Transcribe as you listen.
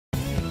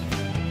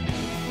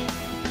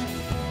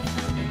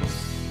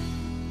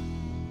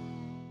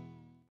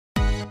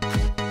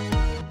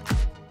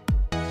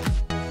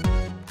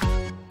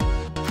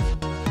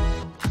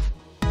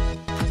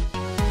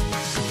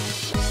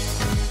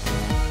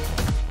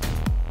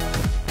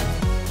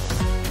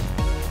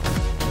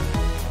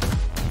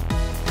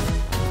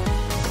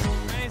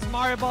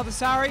Mario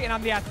Baldessari, and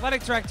I'm the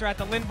athletic director at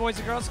the Lynn Boys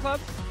and Girls Club.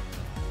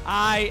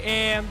 I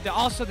am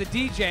also the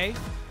DJ.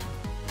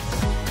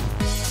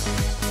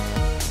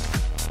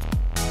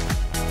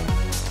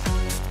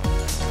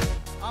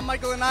 I'm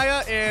Michael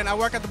Anaya, and I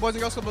work at the Boys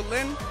and Girls Club with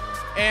Lynn.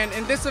 And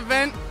in this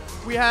event,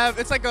 we have,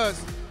 it's like a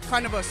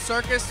kind of a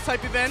circus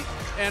type event.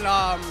 And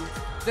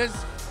there's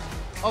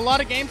a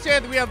lot of games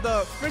here. We have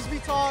the frisbee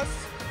toss,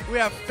 we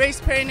have face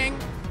painting,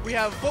 we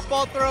have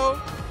football throw,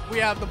 we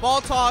have the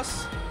ball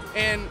toss.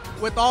 And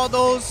with all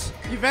those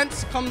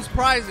events comes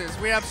prizes.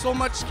 We have so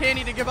much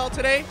candy to give out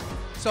today.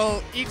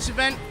 So each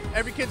event,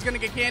 every kid's gonna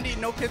get candy.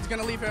 No kid's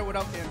gonna leave here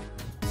without candy.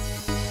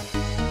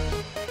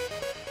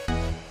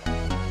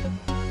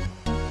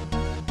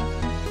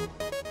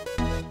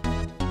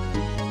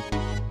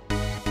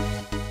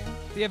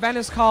 The event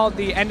is called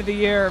the End of the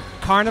Year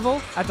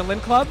Carnival at the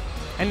Lynn Club,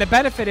 and the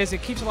benefit is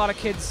it keeps a lot of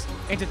kids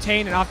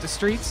entertained and off the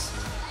streets,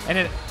 and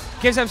it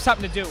gives them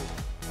something to do.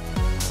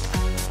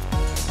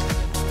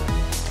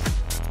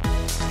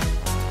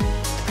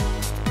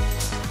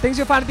 Things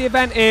you'll find at the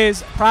event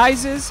is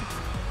prizes,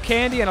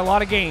 candy, and a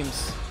lot of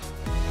games.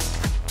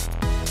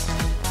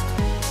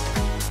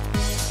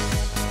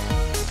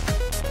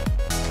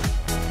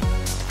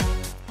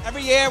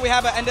 Every year we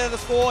have an end of the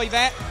school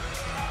event.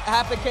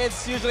 Half the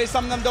kids, usually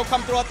some of them don't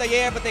come throughout the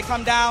year, but they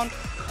come down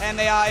and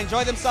they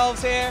enjoy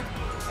themselves here.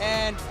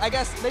 And I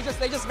guess they're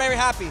just very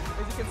happy.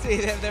 As you can see,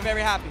 they're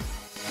very happy.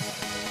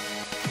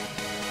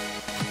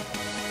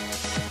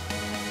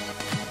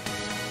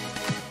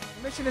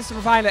 The mission is to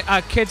provide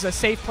kids a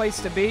safe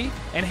place to be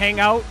and hang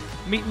out,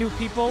 meet new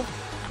people.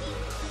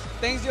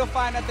 Things you'll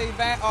find at the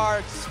event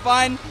are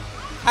fun,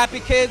 happy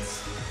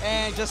kids,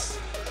 and just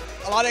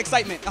a lot of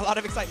excitement,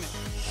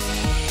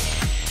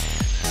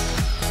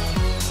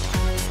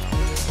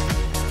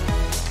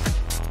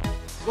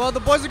 Well,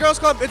 the Boys and Girls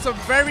Club, it's a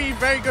very,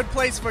 very good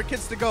place for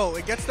kids to go.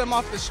 It gets them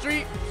off the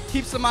street,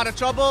 keeps them out of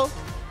trouble.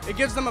 It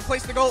gives them a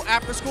place to go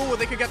after school where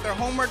they could get their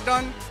homework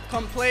done,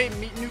 come play,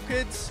 meet new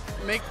kids,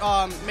 make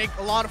a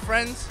lot of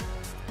friends.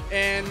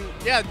 And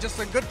yeah, just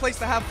a good place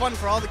to have fun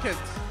for all the kids.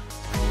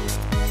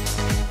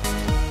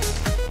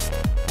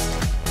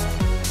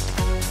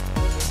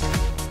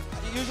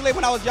 Usually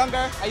when I was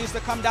younger, I used to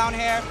come down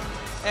here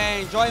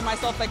and enjoy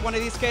myself like one of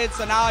these kids.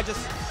 So now I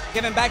just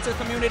giving back to the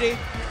community,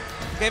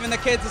 giving the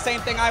kids the same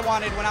thing I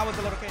wanted when I was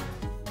a little kid.